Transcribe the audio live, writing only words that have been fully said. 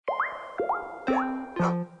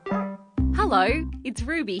Hello, it's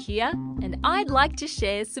Ruby here, and I'd like to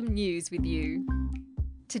share some news with you.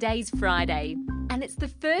 Today's Friday, and it's the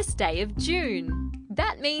first day of June.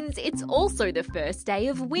 That means it's also the first day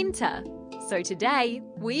of winter. So today,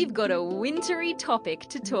 we've got a wintry topic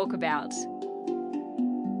to talk about.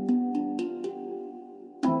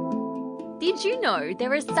 Did you know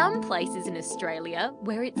there are some places in Australia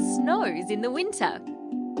where it snows in the winter?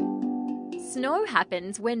 Snow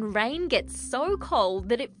happens when rain gets so cold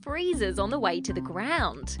that it freezes on the way to the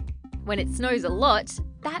ground. When it snows a lot,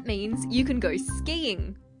 that means you can go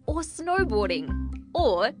skiing, or snowboarding,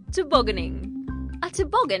 or tobogganing. A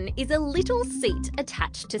toboggan is a little seat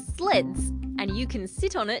attached to sleds, and you can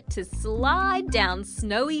sit on it to slide down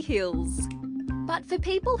snowy hills. But for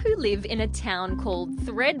people who live in a town called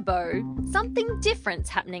Thredbo, something different's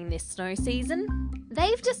happening this snow season.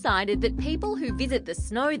 They've decided that people who visit the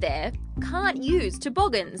snow there can't use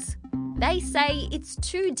toboggans. They say it's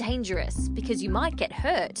too dangerous because you might get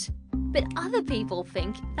hurt. But other people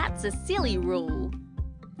think that's a silly rule.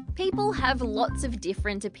 People have lots of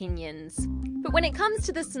different opinions. But when it comes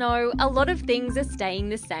to the snow, a lot of things are staying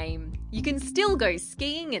the same. You can still go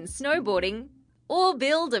skiing and snowboarding, or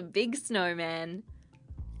build a big snowman.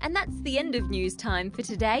 And that's the end of news time for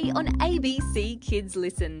today on ABC Kids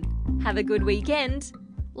Listen. Have a good weekend.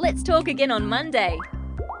 Let's talk again on Monday.